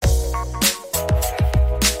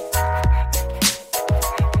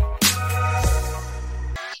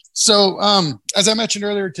So, as I mentioned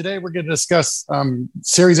earlier today, we're going to discuss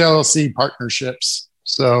Series LLC partnerships.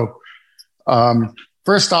 So,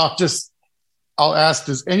 first off, just I'll ask: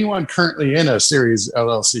 Is anyone currently in a Series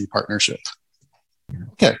LLC partnership?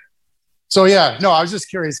 Okay. So, yeah, no, I was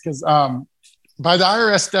just curious because by the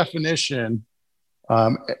IRS definition,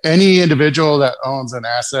 any individual that owns an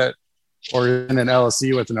asset or in an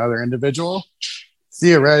LLC with another individual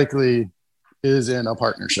theoretically is in a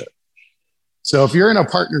partnership. So if you're in a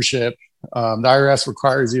partnership, the IRS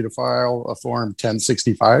requires you to file a form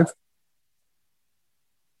 1065,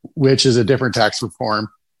 which is a different tax reform.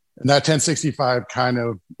 And that 1065 kind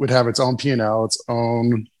of would have its own P&L, its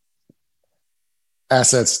own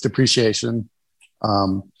assets depreciation.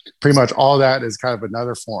 Pretty much all that is kind of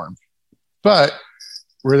another form. But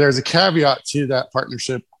where there's a caveat to that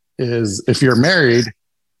partnership is if you're married,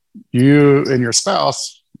 you and your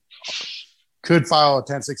spouse could file a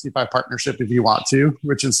 1065 partnership if you want to,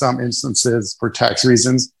 which in some instances for tax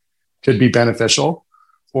reasons could be beneficial.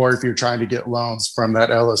 Or if you're trying to get loans from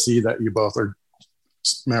that LLC that you both are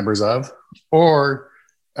members of, or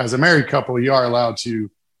as a married couple, you are allowed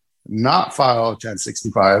to not file a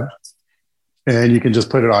 1065 and you can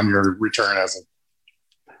just put it on your return as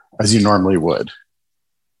you normally would.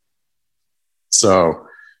 So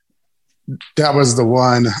that was the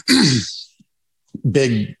one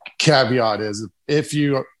big caveat is if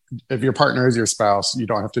your partner is your spouse, you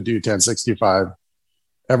don't have to do 1065.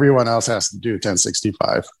 Everyone else has to do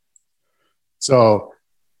 1065. So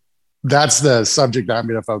that's the subject that I'm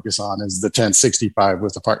going to focus on is the 1065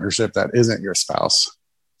 with a partnership that isn't your spouse.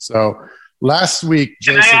 So last week,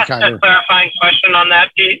 Jason Can I ask a clarifying question on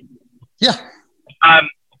that, Pete? Yeah.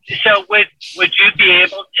 So would you be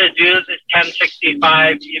able to do this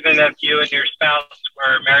 1065 even if you and your spouse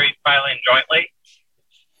were married filing jointly?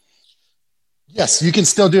 Yes, you can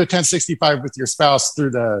still do a 1065 with your spouse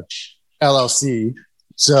through the LLC.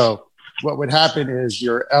 So what would happen is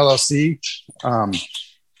your LLC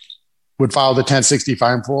would file the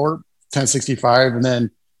 1065, and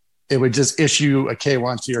then it would just issue a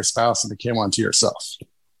K1 to your spouse and a K1 to yourself.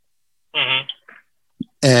 Mm-hmm.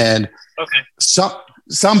 And okay.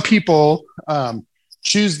 Some people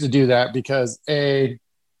choose to do that because they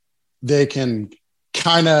can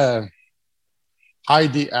kind of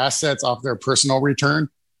hide the assets off their personal return.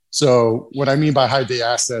 So what I mean by hide the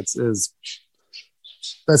assets is,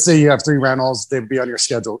 let's say you have 3 rentals, they'd be on your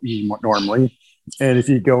Schedule E normally. And if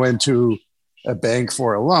you go into a bank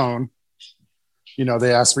for a loan,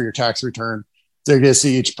 they ask for your tax return, they're going to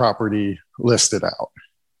see each property listed out.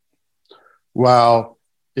 While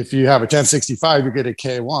if you have a 1065, you get a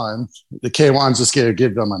K1, the K1's just going to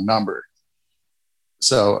give them a number.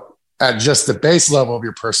 So at just the base level of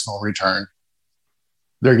your personal return,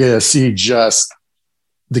 they're going to see just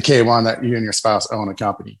the K1 that you and your spouse own a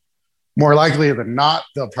company. More likely than not,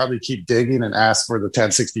 they'll probably keep digging and ask for the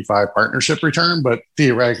 1065 partnership return, but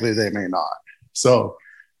theoretically they may not. So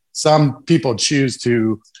some people choose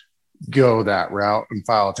to go that route and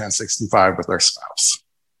file a 1065 with their spouse.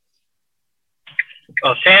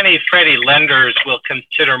 Well, Fannie Freddie lenders will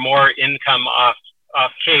consider more income off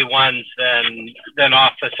K1s than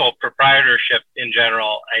off the sole proprietorship in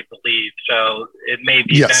general, I believe. So it may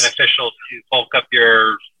be beneficial to bulk up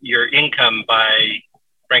your income by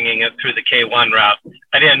bringing it through the K1 route.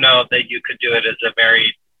 I didn't know that you could do it as a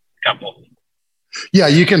married couple. Yeah,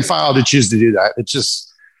 you can file to choose to do that. It's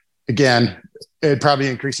just, again, it'd probably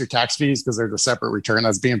increase your tax fees because there's a separate return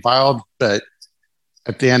that's being filed. But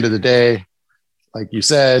at the end of the day, like you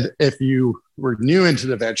said, if you were new into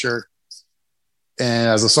the venture and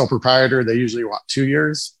as a sole proprietor, they usually want 2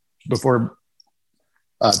 years before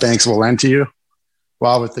banks will lend to you.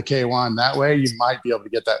 While with the K1 that way, you might be able to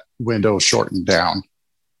get that window shortened down.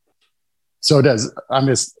 So that's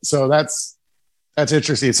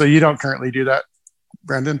interesting. So you don't currently do that,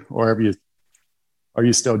 Brendan, or are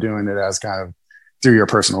you still doing it as kind of through your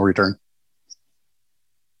personal return?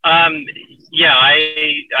 Yeah,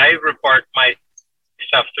 I report my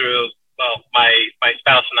stuff through, my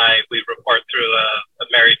spouse and I, we report through a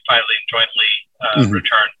married filing jointly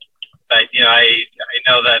return. But, I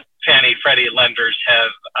know that Fannie Freddie lenders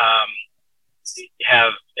have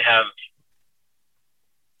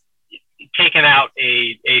taken out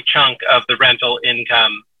a chunk of the rental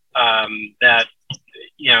income that,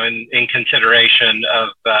 in consideration of,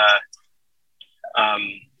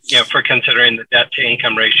 for considering the debt to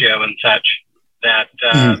income ratio and such, that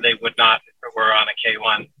they would not if it were on a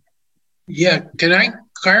K1. Yeah, can I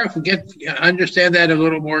understand that a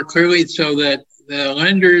little more clearly so that the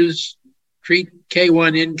lenders treat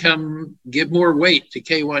K1 income, give more weight to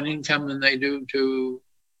K1 income than they do to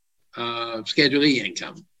Schedule E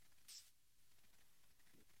income?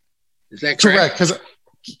 Is that correct?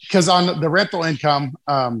 Because on the rental income,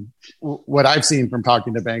 what I've seen from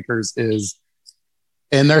talking to bankers is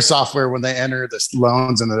in their software, when they enter the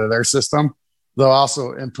loans into their system, they'll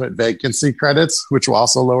also input vacancy credits, which will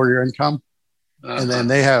also lower your income. And then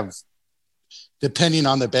they have, depending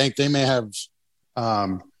on the bank, they may have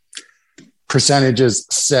percentages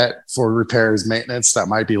set for repairs, maintenance that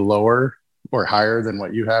might be lower or higher than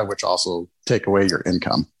what you have, which also take away your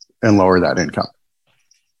income and lower that income.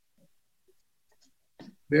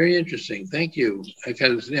 Very interesting. Thank you.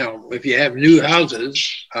 Because, if you have new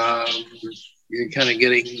houses, you're kind of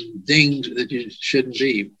getting dinged that you shouldn't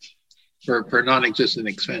be for non-existent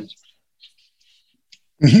expense.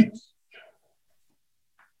 Mm-hmm.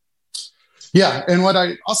 Yeah. And what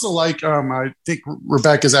I also like, I think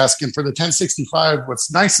Rebecca's asking for the 1065.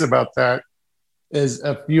 What's nice about that is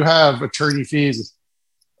if you have attorney fees,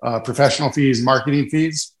 professional fees, marketing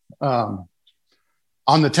fees, on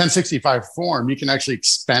the 1065 form, you can actually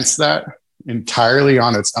expense that entirely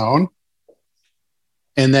on its own.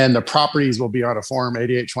 And then the properties will be on a form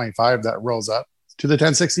 8825 that rolls up to the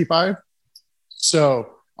 1065. So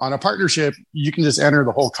on a partnership, you can just enter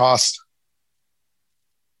the whole cost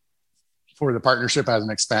for the partnership as an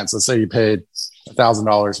expense. Let's say you paid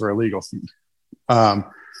 $1,000 for a legal fee.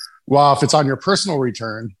 While if it's on your personal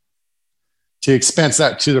return, to expense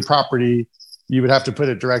that to the property, you would have to put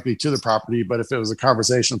it directly to the property. But if it was a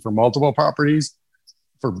conversation for multiple properties,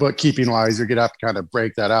 for bookkeeping wise, you're going to have to kind of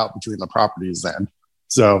break that out between the properties then.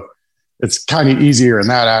 So it's kind of easier in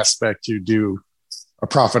that aspect to do a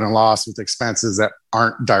profit and loss with expenses that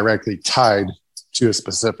aren't directly tied to a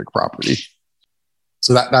specific property.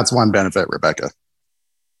 So that's one benefit, Rebecca.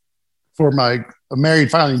 For my married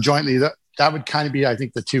filing jointly, that would kind of be, I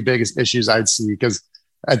think, the two biggest issues I'd see, because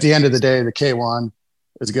at the end of the day, the K1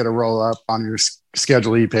 is going to roll up on your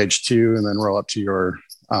Schedule E page 2 and then roll up to your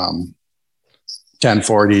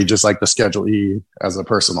 1040, just like the Schedule E as a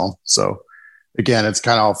personal. So again, it's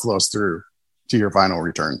kind of all flows through to your final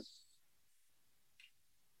return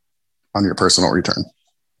on your personal return.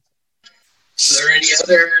 Are there any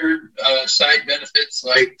other side benefits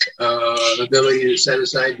like the ability to set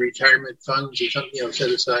aside retirement funds or something,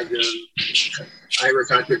 set aside IRA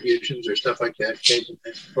contributions or stuff like that,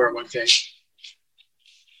 401k?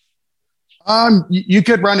 You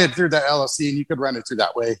could run it through the LLC and you could run it through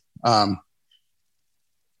that way.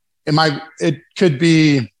 It could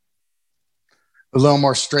be a little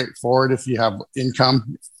more straightforward if you have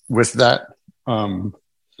income with that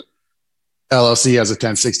LLC as a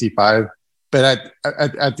 1065. But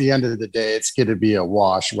at the end of the day, it's going to be a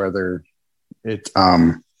wash whether tax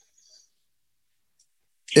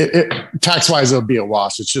wise, it'll be a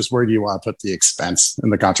wash. It's just where do you want to put the expense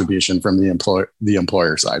and the contribution from the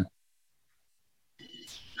employer side.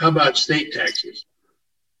 How about state taxes?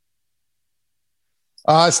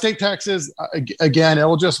 State taxes, again, it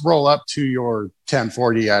will just roll up to your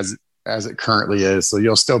 1040 as it currently is. So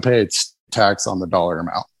you'll still pay tax on the dollar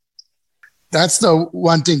amount. That's the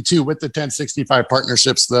one thing too with the 1065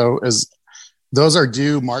 partnerships though, is those are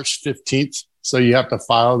due March 15th. So you have to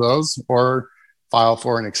file those or file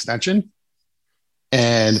for an extension.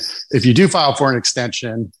 And if you do file for an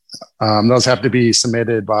extension, those have to be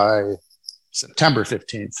submitted by September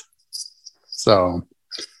 15th. So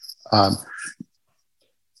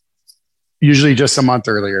usually just a month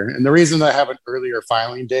earlier. And the reason that I have an earlier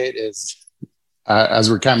filing date is,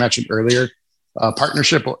 as we kind of mentioned earlier, a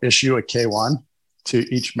partnership will issue a K1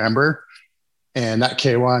 to each member, and that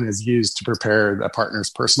K1 is used to prepare the partner's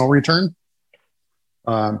personal return.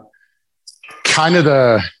 Kind of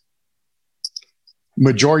the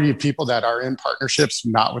majority of people that are in partnerships,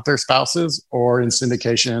 not with their spouses or in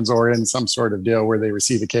syndications or in some sort of deal where they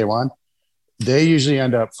receive a K1, they usually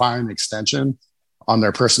end up filing an extension on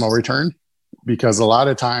their personal return, because a lot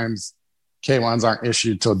of times K1s aren't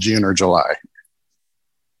issued till June or July.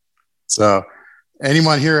 So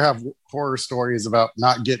anyone here have horror stories about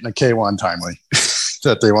not getting a K1 timely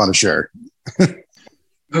that they want to share?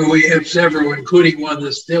 Well, we have several, including one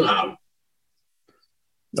that's still out.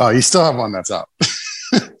 Oh, you still have one that's out.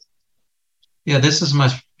 Yeah, this is my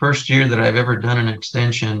first year that I've ever done an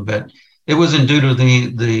extension, but it wasn't due to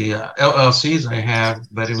the LLCs I have,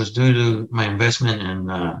 but it was due to my investment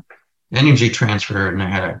in Energy Transfer.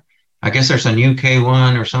 And I guess there's a new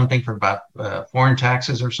K1 or something for about foreign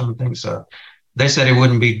taxes or something. So they said it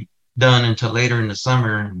wouldn't be done until later in the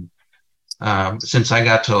summer. And since I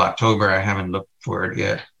got till October, I haven't looked for it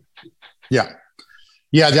yet. Yeah.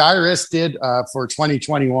 Yeah, the IRS did for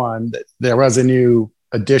 2021. There was a new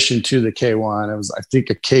addition to the K1. It was, I think,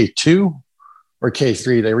 a K2 or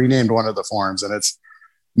K3. They renamed one of the forms, and it's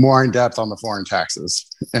more in depth on the foreign taxes.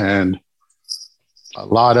 And a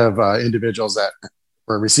lot of individuals that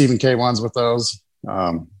were receiving K-1s with those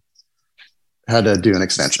had to do an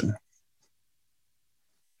extension.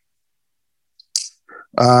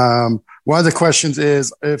 One of the questions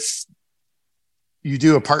is, if you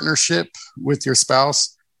do a partnership with your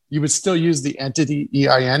spouse, you would still use the entity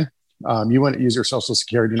EIN. You wouldn't use your social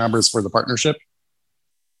security numbers for the partnership.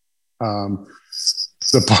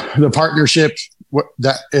 The partnership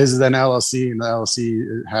that is an LLC, and the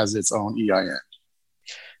LLC has its own EIN.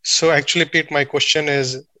 So actually, Pete, my question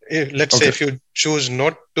is, let's say if you choose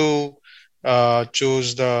not to elect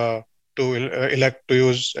to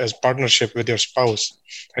use as partnership with your spouse,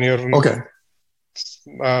 and you're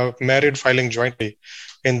married filing jointly,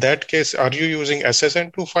 in that case, are you using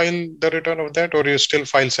SSN to file the return of that, or you still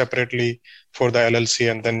file separately for the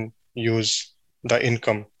LLC and then use the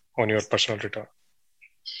income on your personal return?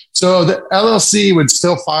 So the LLC would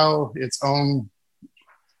still file its own.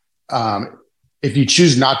 If you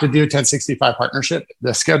choose not to do a 1065 partnership,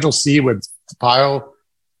 the Schedule C would file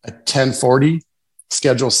a 1040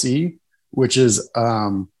 Schedule C, which is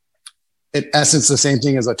in essence the same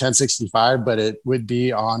thing as a 1065, but it would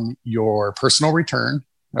be on your personal return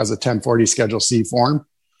as a 1040 Schedule C form,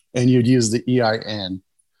 and you'd use the EIN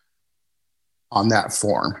on that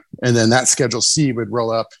form. And then that Schedule C would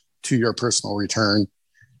roll up to your personal return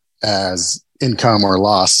as income or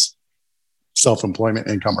loss, self-employment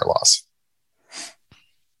income or loss.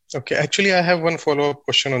 Okay, actually, I have one follow-up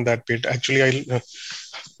question on that, Pete. Actually,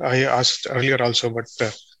 I asked earlier also, but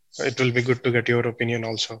it will be good to get your opinion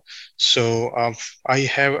also. So I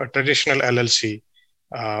have a traditional LLC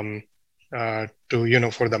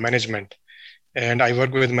for the management, and I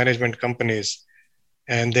work with management companies,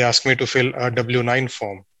 and they ask me to fill a W-9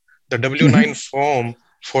 form. The W-9 form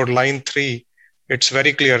for line 3, it's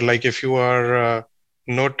very clear. Like if you are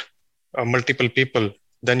not multiple people,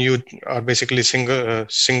 then you are basically single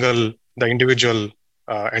the individual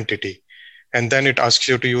entity, and then it asks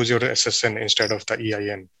you to use your SSN instead of the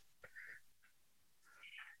EIN.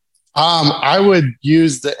 I would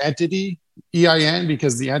use the entity EIN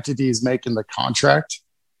because the entity is making the contract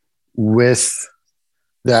with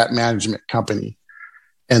that management company,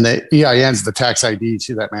 and the EIN is the tax ID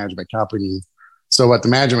to that management company. So what the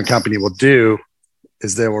management company will do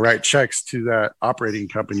is they will write checks to that operating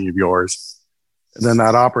company of yours, and then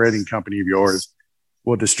that operating company of yours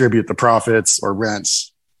will distribute the profits or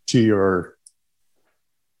rents to your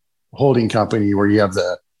holding company where you have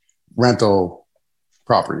the rental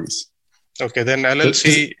properties. Okay, then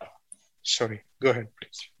LLC. Sorry, go ahead,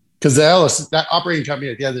 please. Because the LLC, that operating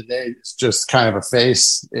company at the end of the day, is just kind of a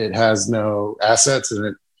face. It has no assets, and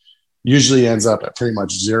it usually ends up at pretty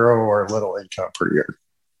much zero or little income per year.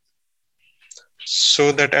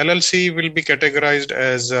 So that LLC will be categorized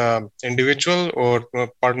as individual or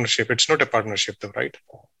partnership? It's not a partnership though, right?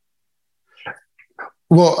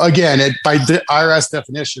 Well, again, by the IRS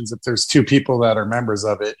definitions, if there's two people that are members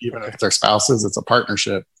of it, even if they're spouses, it's a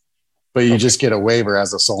partnership. But you just get a waiver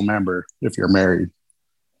as a sole member if you're married.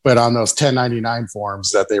 But on those 1099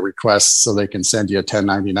 forms that they request so they can send you a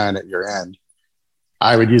 1099 at your end,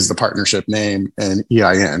 I would use the partnership name and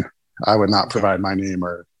EIN. I would not provide my name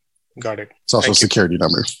or Got it. social security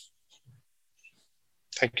number.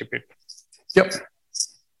 Thank you, Pete. Yep.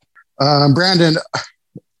 Brandon,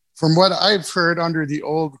 from what I've heard under the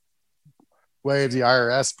old way of the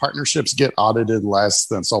IRS, partnerships get audited less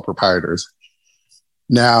than sole proprietors.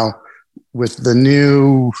 Now, with the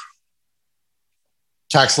new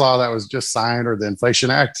tax law that was just signed, or the Inflation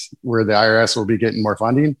Act, where the IRS will be getting more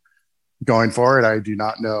funding going forward, I do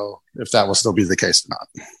not know if that will still be the case or not.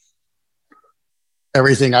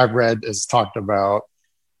 Everything I've read is talked about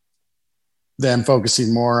them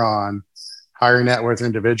focusing more on higher net worth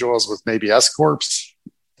individuals with maybe S corps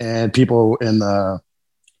and people in the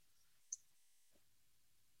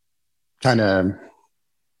kind of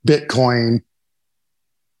Bitcoin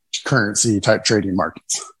currency type trading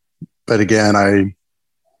markets. But again, I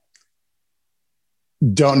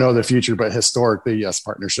don't know the future, but historically, yes,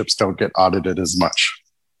 partnerships don't get audited as much.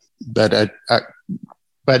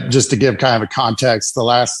 But just to give kind of a context, the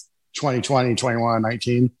last 2020, 21,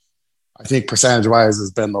 19, I think percentage-wise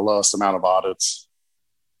has been the lowest amount of audits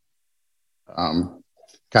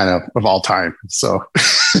kind of all time. So,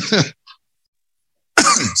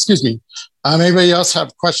 excuse me. Anybody else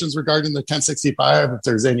have questions regarding the 1065? If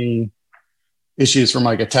there's any issues from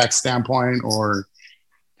like a tax standpoint or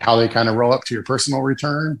how they kind of roll up to your personal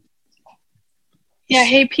return? Yeah.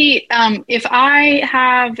 Hey, Pete, if I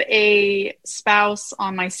have a spouse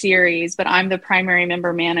on my series, but I'm the primary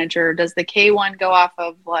member manager, does the K-1 go off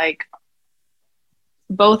of like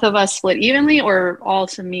both of us split evenly, or all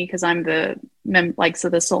to me because I'm the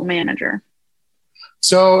the sole manager?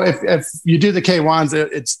 So if you do the K1s,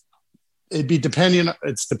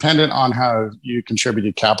 it's dependent on how you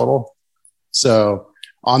contributed capital. So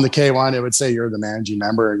on the K1, it would say you're the managing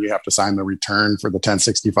member and you have to sign the return for the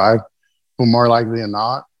 1065. Well, more likely than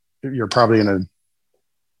not, you're probably in a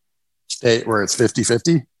state where it's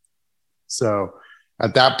 50-50. So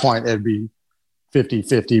at that point, it'd be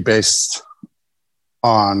 50-50 based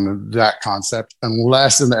on that concept,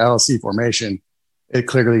 unless in the LLC formation, it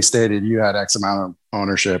clearly stated you had X amount of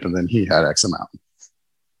ownership and then he had X amount.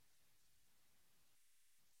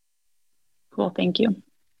 Cool. Thank you.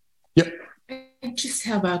 Yep. I just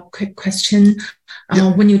have a quick question.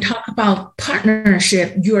 When you talk about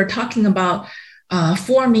partnership, you are talking about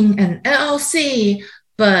forming an LLC,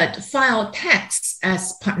 but file tax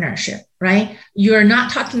as partnership, right? You're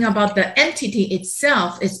not talking about the entity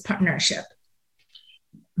itself is partnership.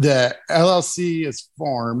 The LLC is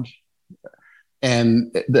formed,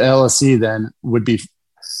 and the LLC then would be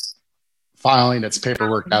filing its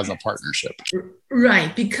paperwork as a partnership.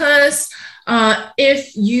 Right, because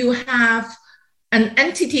if you have an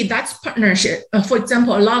entity that's partnership, for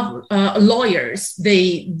example, a lot of lawyers,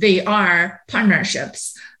 they are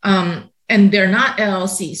partnerships, and they're not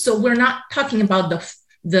LLC. So we're not talking about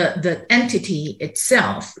the entity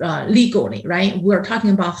itself legally, right? We're talking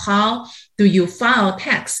about how do you file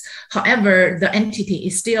tax. However, the entity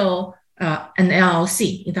is still an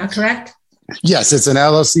LLC. Is that correct? Yes, it's an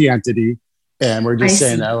LLC entity, and we're just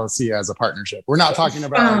saying LLC as a partnership. We're not talking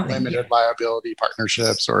about limited liability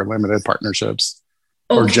partnerships or limited partnerships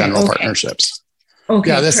or general partnerships. Okay,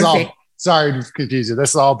 yeah, this perfect. is all. Sorry to confuse you.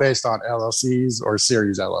 This is all based on LLCs or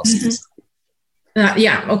series LLCs.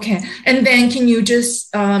 Yeah, okay. And then can you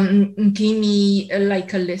just give me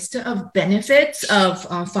like a list of benefits of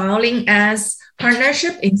filing as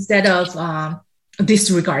partnership instead of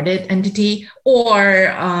disregarded entity or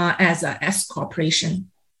as a S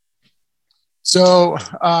corporation? So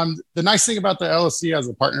the nice thing about the LLC as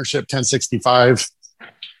a partnership 1065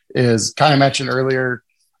 is kind of mentioned earlier.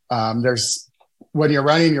 There's when you're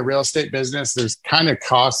running your real estate business, there's kind of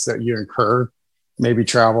costs that you incur, maybe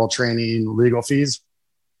travel, training, legal fees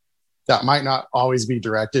that might not always be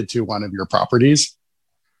directed to one of your properties.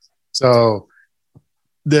 So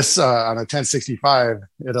this on a 1065,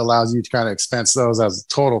 it allows you to kind of expense those as a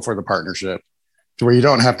total for the partnership to where you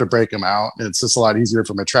don't have to break them out. It's just a lot easier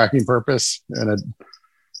from a tracking purpose and an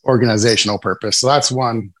organizational purpose. So that's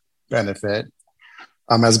one benefit.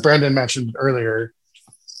 As Brendan mentioned earlier,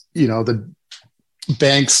 the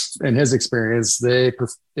banks, in his experience,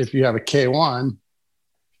 if you have a K1,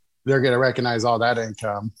 they're going to recognize all that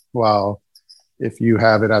income. While if you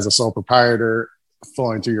have it as a sole proprietor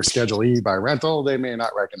flowing through your Schedule E by rental, they may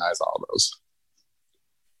not recognize all those.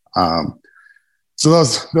 So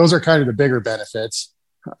those are kind of the bigger benefits,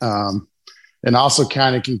 and also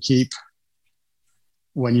kind of can keep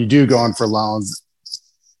when you do go in for loans.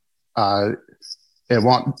 It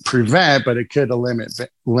won't prevent, but it could limit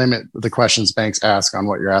the questions banks ask on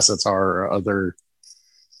what your assets are or other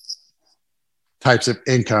types of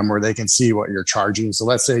income where they can see what you're charging. So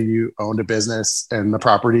let's say you owned a business and the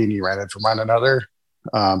property and you rented from one another.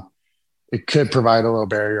 It could provide a little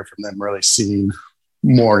barrier from them really seeing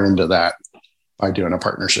more into that by doing a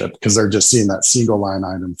partnership because they're just seeing that single line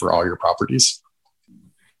item for all your properties.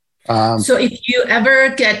 So if you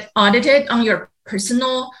ever get audited on your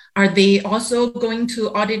personal, are they also going to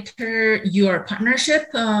audit your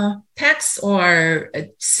partnership tax or a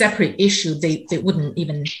separate issue? They wouldn't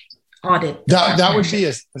even audit. That would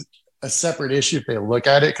be a separate issue if they look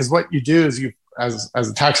at it. Because what you do is as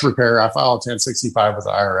a tax preparer, I file a 1065 with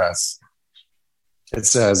the IRS. It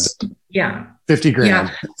says 50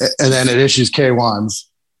 grand, and then it issues K1s.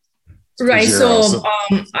 Right. So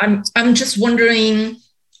I'm just wondering,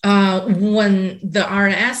 when the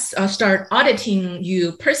IRS start auditing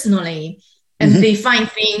you personally and they find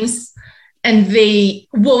things, and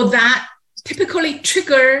will that typically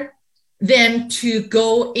trigger them to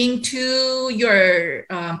go into your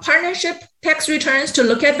partnership tax returns to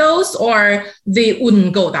look at those, or they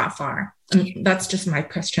wouldn't go that far? That's just my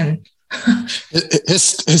question.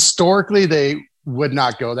 Historically, they would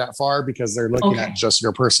not go that far because they're looking at just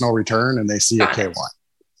your personal return and they see a K1.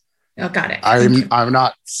 Oh, got it. I'm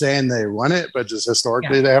not saying they want it, but just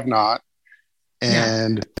historically they have not.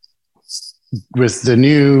 And with the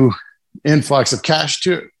new influx of cash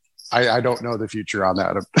too, I don't know the future on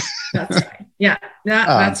that. That's right. Yeah,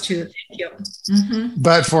 that's true. Thank you. Mm-hmm.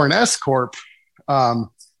 But for an S corp,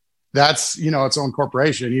 that's its own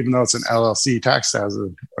corporation, even though it's an LLC taxed as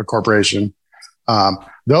a corporation.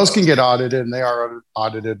 Those can get audited, and they are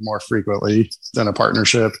audited more frequently than a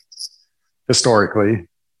partnership historically.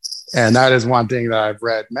 And that is one thing that I've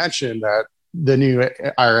read mentioned, that the new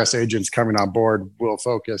IRS agents coming on board will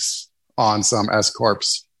focus on some S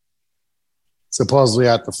corps, supposedly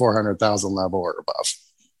at the 400,000 level or above.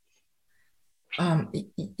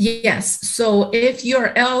 Yes. So if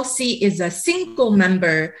your LLC is a single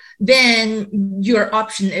member, then your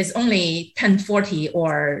option is only 1040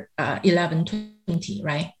 or 1120,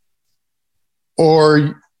 right?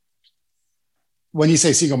 Or when you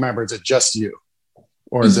say single member, is it just you?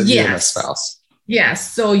 Or is it you and a spouse?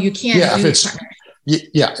 Yes. So you can't. Yeah,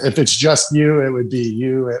 if it's just you, it would be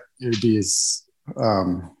you. It would be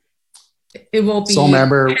it will be sole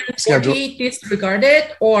member schedule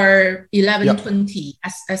disregarded or 1120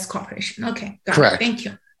 as corporation. Okay, got correct. It. Thank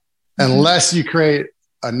you. Unless you create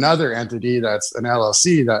another entity that's an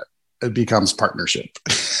LLC, that it becomes partnership.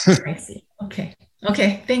 I see. Okay.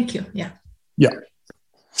 Thank you. Yeah.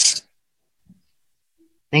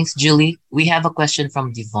 Thanks, Julie. We have a question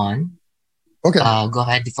from Devon. Okay. Go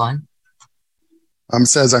ahead, Devon.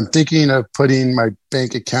 Says, I'm thinking of putting my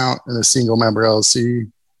bank account in a single member LLC.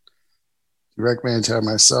 Do you recommend to have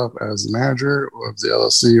myself as the manager of the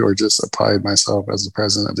LLC, or just apply myself as the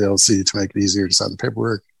president of the LLC to make it easier to sign the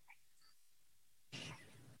paperwork?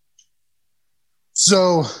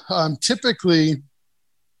 So typically,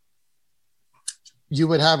 you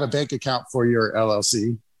would have a bank account for your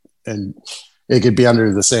LLC, and it could be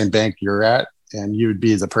under the same bank you're at, and you would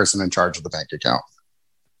be the person in charge of the bank account.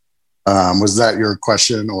 Was that your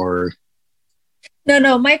question, or?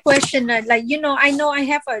 No, my question, I know I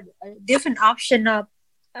have a different option of,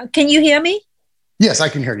 can you hear me? Yes, I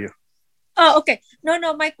can hear you. Oh, okay.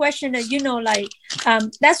 No, my question is,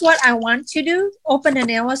 that's what I want to do, open an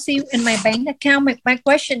LLC in my bank account. My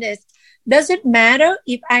question is, does it matter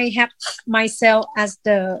if I have myself as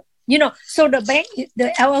the, so the bank,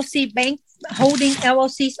 the LLC bank holding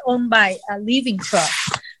LLC is owned by a living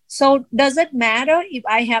trust. So does it matter if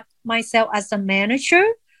I have myself as a manager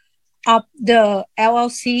of the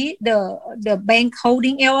LLC, the bank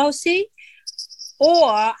holding LLC,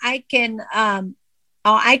 or I can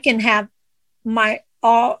have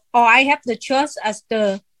or I have the trust as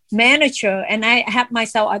the manager, and I have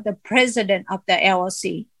myself as the president of the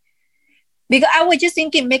LLC? Because I was just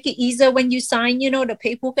thinking, make it easier when you sign, the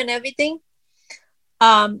paperwork and everything.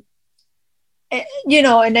 And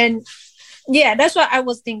then, that's what I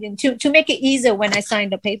was thinking, to make it easier when I sign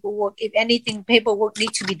the paperwork, if anything, paperwork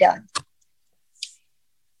needs to be done.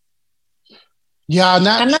 Yeah, in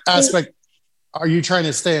that aspect, are you trying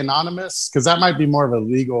to stay anonymous? Because that might be more of a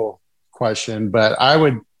legal question, but I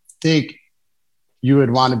would think you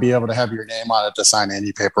would want to be able to have your name on it to sign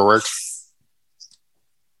any paperwork.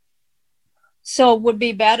 So it would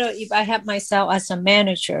be better if I have myself as a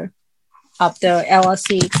manager of the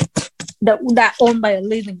LLC that owned by a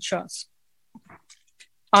living trust.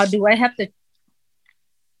 Or do I have to?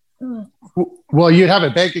 Well, you'd have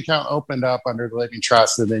a bank account opened up under the living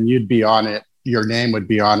trust, and then you'd be on it. Your name would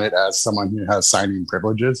be on it as someone who has signing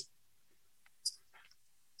privileges.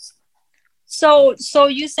 So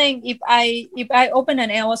you're saying if I open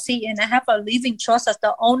an LLC and I have a living trust as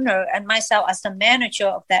the owner and myself as the manager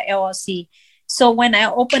of that LLC, so when I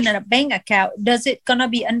open a bank account, does it gonna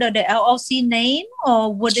be under the LLC name,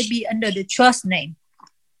 or would it be under the trust name?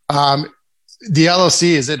 The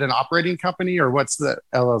LLC, is it an operating company, or what's the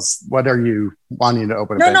LLC? What are you wanting to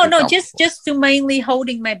open? No, just to mainly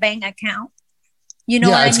holding my bank account. You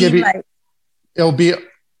know what I mean? It'll be.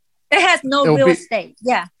 It has no real estate.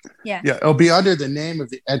 Yeah. It'll be under the name of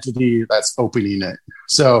the entity that's opening it.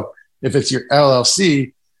 So if it's your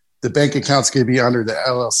LLC, the bank account's going to be under the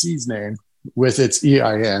LLC's name with its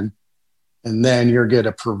EIN, and then you're going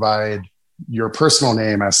to provide your personal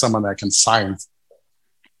name as someone that can sign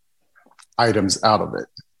items out of it.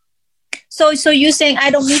 So you're saying I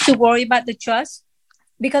don't need to worry about the trust,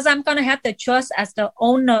 because I'm going to have the trust as the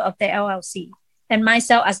owner of the LLC and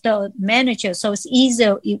myself as the manager. So it's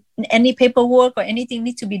easier if any paperwork or anything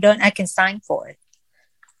needs to be done, I can sign for it.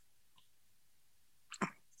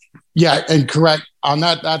 Yeah, and correct on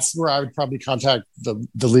that. That's where I would probably contact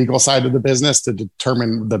the legal side of the business to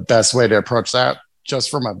determine the best way to approach that. Just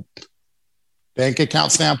from a bank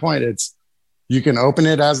account standpoint, you can open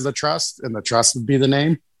it as the trust, and the trust would be the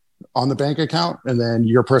name on the bank account, and then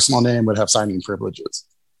your personal name would have signing privileges.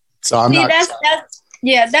 So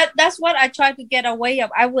that's what I tried to get away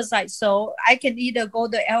of. I was like, so I can either go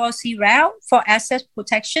the LLC route for asset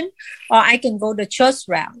protection, or I can go the trust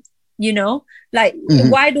route.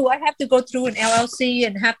 Why do I have to go through an LLC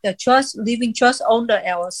and have the living trust own the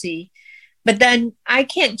LLC? But then I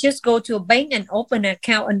can't just go to a bank and open an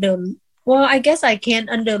account under, well, I guess I can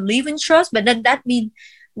under living trust, but then that means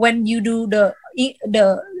when you do the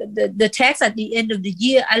tax at the end of the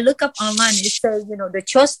year, I look up online, it says, the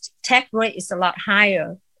trust tax rate is a lot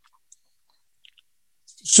higher.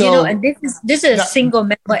 So, and this is a single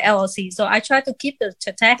member LLC. So I try to keep the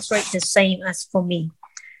tax rate the same as for me.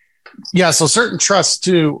 Yeah. So certain trusts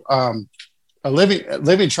too, a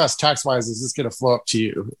living trust tax wise is just going to flow up to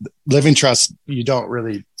you. Living trust, you don't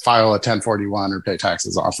really file a 1041 or pay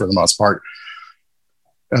taxes on for the most part,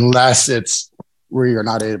 unless it's where you're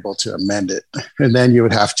not able to amend it. And then you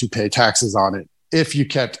would have to pay taxes on it if you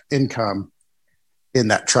kept income in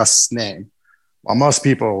that trust's name. While most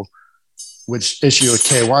people would issue a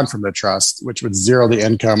K1 from the trust, which would zero the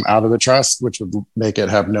income out of the trust, which would make it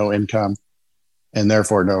have no income and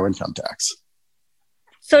therefore no income tax.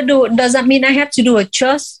 So does that mean I have to do a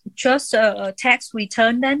trust tax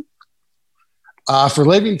return then? For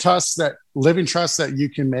living trusts that you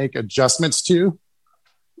can make adjustments to,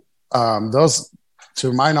 those,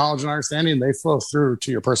 to my knowledge and understanding, they flow through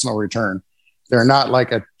to your personal return. They're not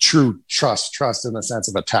like a true trust in the sense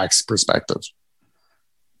of a tax perspective.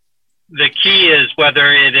 The key is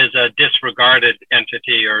whether it is a disregarded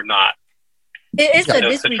entity or not. It is a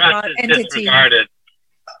disregarded entity. Disregarded.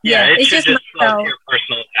 Yeah, it should just flow to your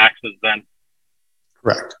personal taxes then.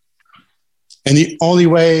 Correct. And the only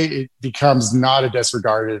way it becomes not a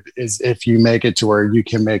disregarded is if you make it to where you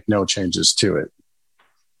can make no changes to it.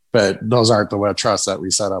 But those aren't the web trusts that we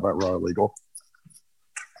set up at Royal Legal.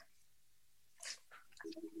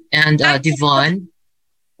 And Devon?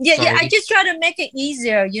 Yeah, I just try to make it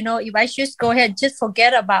easier. If I just go ahead, just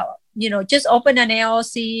forget about, just open an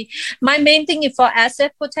LLC. My main thing is for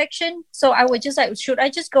asset protection. So I would just like, should I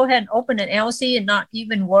just go ahead and open an LLC and not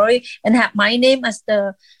even worry and have my name as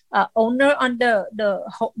the owner on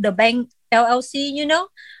the bank LLC,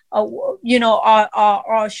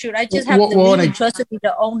 or should I just have the living trust to be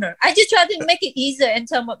the owner? I just try to make it easier in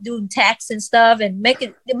terms of doing tax and stuff and make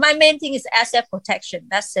it. My main thing is asset protection.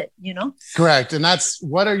 That's it, Correct, and that's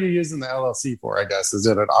what are you using the LLC for? I guess is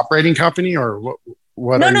it an operating company or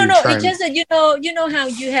what? No. It's just that you know how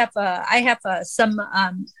you have I have some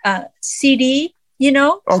CD.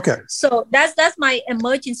 Okay. So that's my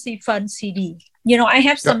emergency fund CD. I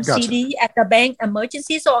have some gotcha. CD at the bank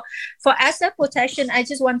emergency. So for asset protection, I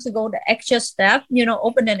just want to go the extra step,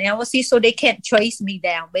 open an LLC so they can't trace me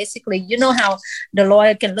down. Basically, how the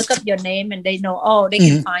lawyer can look up your name and they know, they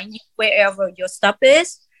can find you wherever your stuff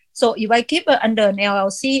is. So if I keep it under an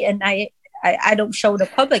LLC and I don't show the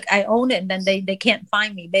public I own it, and then they can't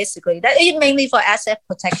find me. Basically, that is mainly for asset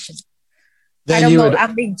protection. Then I don't know.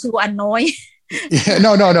 I'm being too annoying. Yeah,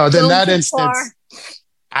 no. Then that instance,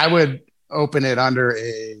 I would open it under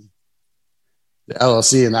the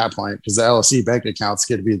LLC in that point, because the LLC bank accounts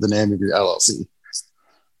get to be the name of your LLC.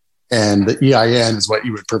 And the EIN is what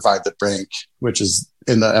you would provide the bank, which is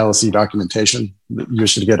in the LLC documentation. You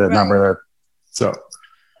should get a number there. So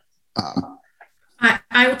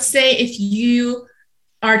I would say if you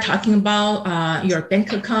are talking about your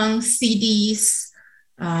bank account, CDs,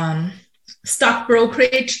 stock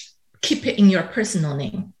brokerage, keep it in your personal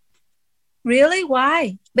name. Really?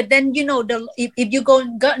 Why? But then, if you go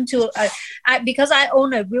into because I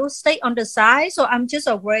own a real estate on the side, so I'm just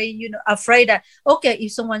afraid that, okay,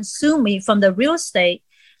 if someone sue me from the real estate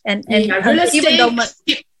and real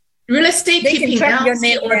estate they keeping can track your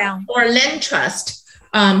name down. Or land trust,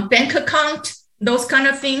 bank account, those kind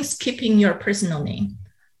of things, keeping your personal name.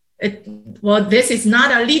 This is not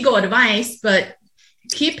a legal advice, but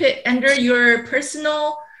keep it under your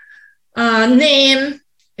personal name.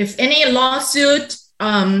 If any lawsuit,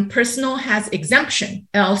 personal has exemption.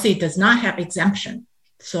 LLC does not have exemption.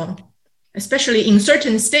 So especially in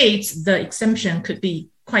certain states, the exemption could be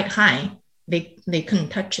quite high. They couldn't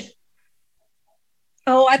touch it.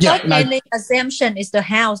 Oh, I thought mainly exemption is the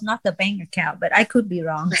house, not the bank account, but I could be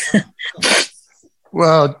wrong.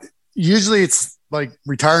 Well, usually it's like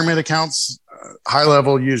retirement accounts, high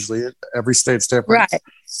level, usually every state's different. Right.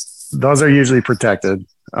 Those are usually protected.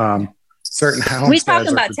 Certain homesteads we talk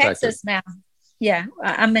about protected. Texas now. Yeah,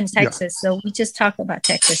 I'm in Texas, so we just talk about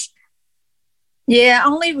Texas. Yeah,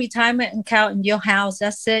 only retirement account in your house,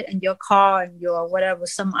 that's it, and your car and your whatever,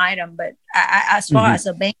 some item. But as far as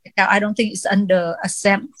a bank account, I don't think it's under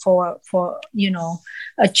exempt for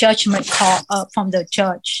a judgment call from the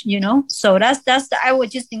judge. So that's I was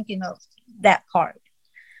just thinking of that part.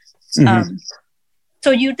 So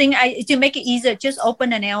you think to make it easier, just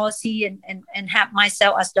open an LLC and have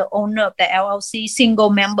myself as the owner of the LLC, single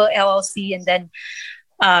member LLC, and then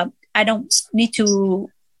I don't need to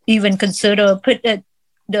even consider put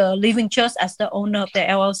the living trust as the owner of the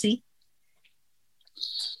LLC?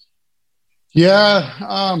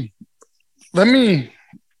 Yeah. Let me.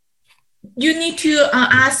 You need to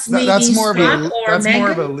ask me. That's more Megan,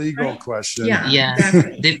 of a legal question. Yeah.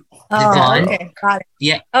 Exactly. Devon. Okay, got it.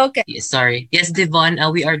 Yeah. Okay. Sorry. Yes, Devon,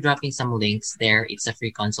 we are dropping some links there. It's a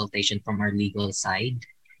free consultation from our legal side.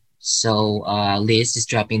 So Liz is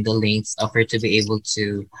dropping the links for you to be able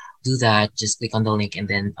to do that. Just click on the link and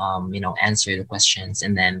then answer the questions,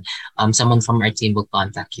 and then someone from our team will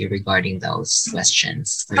contact you regarding those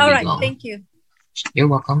questions for All legal. right, thank you. You're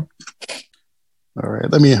welcome. All right.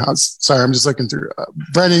 Sorry, I'm just looking through.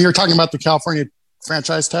 Brandon, you're talking about the California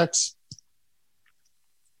franchise tax?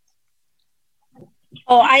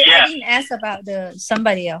 Oh, I didn't ask about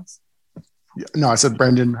somebody else. No, I said,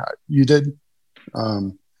 Brandon, you did.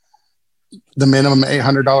 The minimum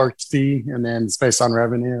 $800 fee, and then it's based on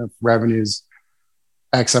revenue. If revenue's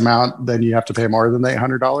X amount, then you have to pay more than the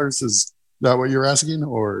 $800. Is that what you're asking?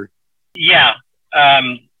 Or yeah,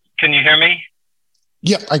 can you hear me?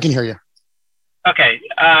 Yeah, I can hear you. Okay.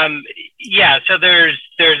 Yeah. So there's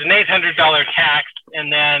an $800 tax,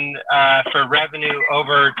 and then for revenue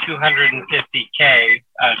over 250K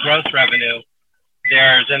gross revenue,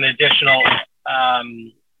 there's an additional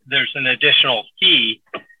fee,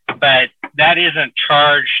 but that isn't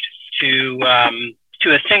charged to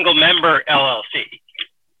a single member LLC.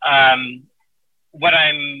 What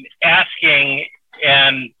I'm asking,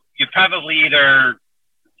 and you probably either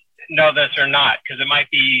know this or not, because it might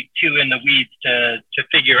be too in the weeds to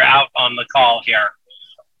figure out on the call here,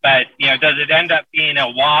 but does it end up being a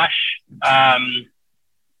wash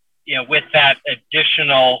with that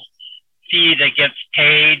additional fee that gets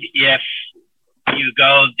paid if you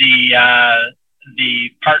go the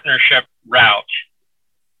partnership route,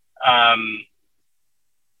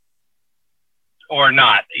 or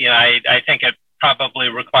not? I think it probably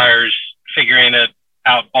requires figuring it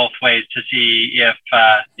out both ways to see if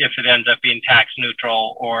it ends up being tax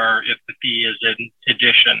neutral or if the fee is an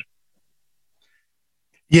addition.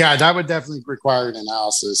 Yeah, that would definitely require an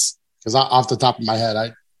analysis, because off the top of my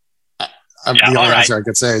head, the only answer I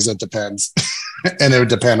could say is it depends. And it would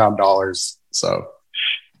depend on dollars. So,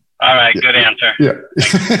 all right, good answer. Yeah.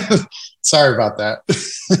 Sorry about that.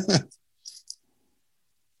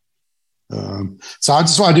 So I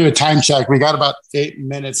just want to do a time check. We got about 8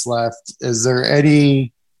 minutes left. Is there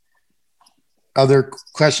any other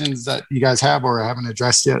questions that you guys have or haven't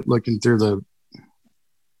addressed yet? Looking through the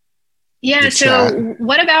so chat.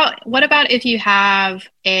 what about if you have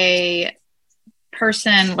a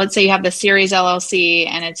person, let's say you have the Series LLC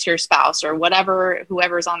and it's your spouse or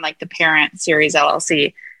whoever's on like the parent Series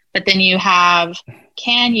LLC, but then you have,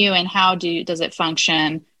 can you and how does it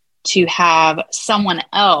function to have someone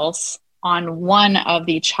else on one of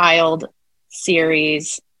the child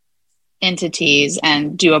series entities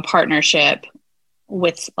and do a partnership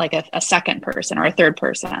with like a second person or a third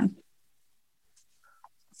person?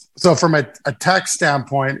 So from a tax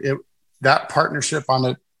standpoint, that partnership on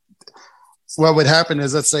it, what would happen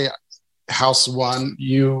is, let's say house one,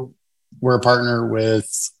 you were a partner with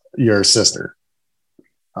your sister.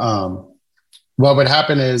 What would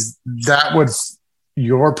happen is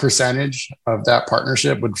your percentage of that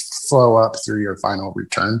partnership would flow up through your final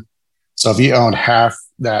return. So if you owned half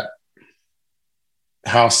that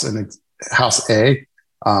house in house A,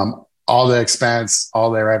 all the expense,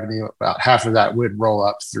 all the revenue, about half of that would roll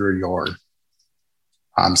up through your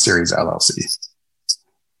Series LLC.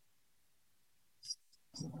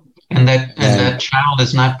 And that child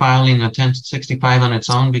is not filing a 1065 on its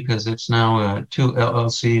own because it's now a 2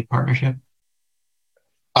 LLC partnership?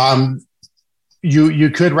 You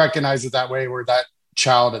could recognize it that way, where that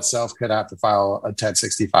child itself could have to file a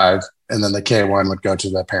 1065, and then the K1 would go to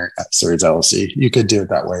the parent Series LLC. You could do it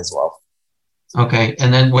that way as well. Okay,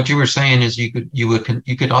 and then what you were saying is you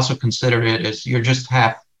could also consider it as you're just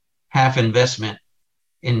half investment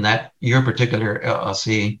in that your particular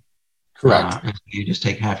LLC. Correct. You just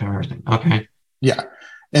take half of everything. Okay. Yeah.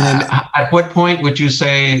 And then at what point would you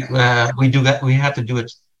say we have to do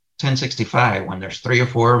it 1065 when there's 3 or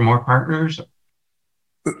 4 more partners?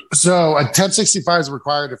 So a 1065 is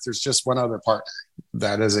required if there's just one other partner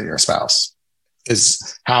that isn't your spouse,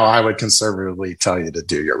 is how I would conservatively tell you to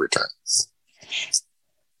do your return.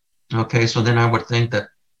 Okay, so then I would think that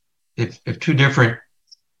if 2 different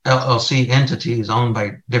LLC entities owned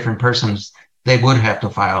by different persons, they would have to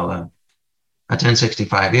file a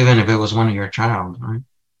 1065, even if it was one of your child, right?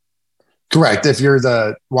 Correct. If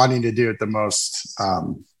you're wanting to do it the most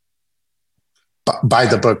by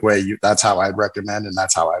the book way, that's how I'd recommend, and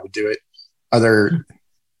that's how I would do it. Other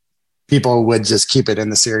people would just keep it in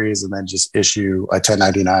the series and then just issue a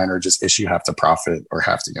 1099 or just issue half the profit or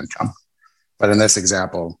half the income. But in this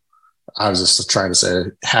example, I was just trying to say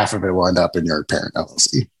half of it will end up in your parent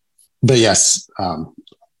LLC. But yes,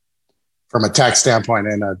 from a tax standpoint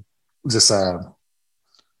and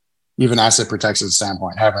even asset protection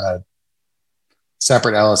standpoint, having a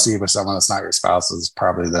separate LLC with someone that's not your spouse is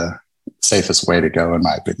probably the safest way to go, in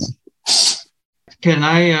my opinion. Can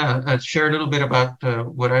I share a little bit about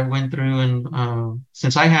what I went through? And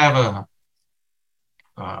since I have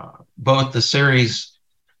both the series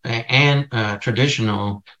and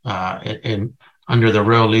traditional under the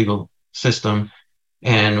real legal system,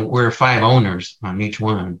 and we're 5 owners on each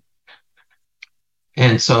one.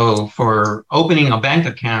 And so for opening a bank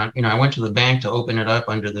account, I went to the bank to open it up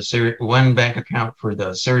under the series, one bank account for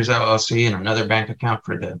the series LLC and another bank account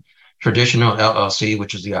for the traditional LLC,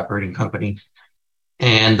 which is the operating company.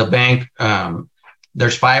 And the bank,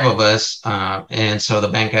 there's 5 of us. And so the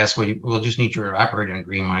bank asked, well, we'll just need your operating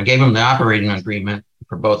agreement. I gave them the operating agreement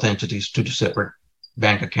for both entities, 2 separate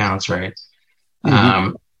bank accounts, right?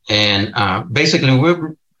 Mm-hmm. Basically,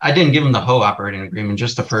 I didn't give them the whole operating agreement,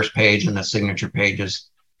 just the first page and the signature pages.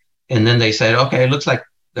 And then they said, okay, it looks like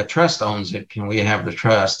the trust owns it. Can we have the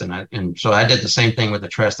trust? And so I did the same thing with the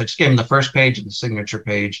trust. I just gave them the first page and the signature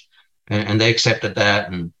page, and they accepted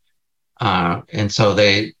that. And so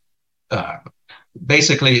they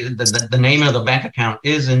basically the name of the bank account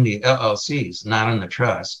is in the LLCs, not in the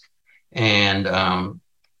trust. And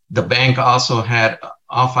the bank also had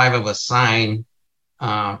all 5 of us sign.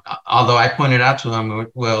 Although I pointed out to them,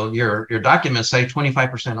 well, your documents say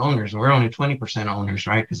 25% owners, and we're only 20% owners,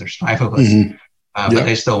 right? Because there's 5 of us. Mm-hmm. But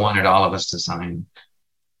they still wanted all of us to sign.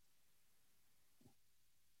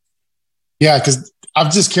 Yeah, because I'm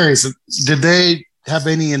just curious, did they have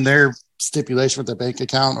any in their stipulation with the bank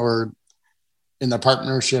account or in the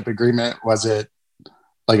partnership agreement? Was it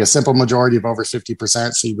like a simple majority of over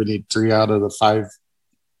 50%? So you would need 3 out of the 5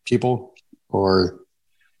 people, or?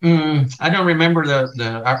 I don't remember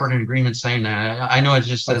the operating agreement saying that. I know it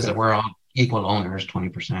just says that we're all equal owners,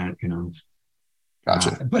 20%,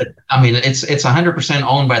 Gotcha. But I mean, it's 100%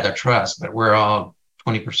 owned by the trust, but we're all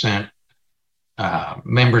 20%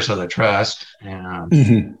 members of the trust. And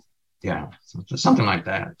mm-hmm. Yeah, something like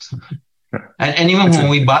that. And even when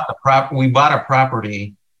we bought a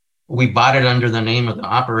property, we bought it under the name of the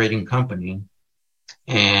operating company.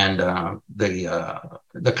 And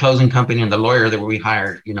the closing company and the lawyer that we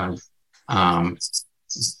hired,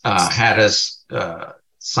 had us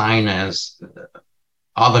sign as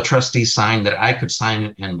all the trustees signed that I could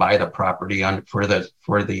sign and buy the property for the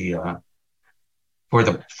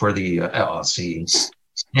LLC.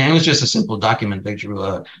 And it was just a simple document they drew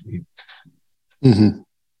up. Mm-hmm.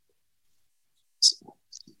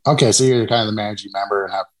 Okay, so you're kind of the managing member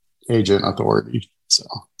and have agent authority. So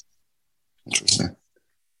interesting.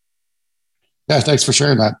 Yeah, thanks for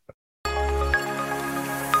sharing that.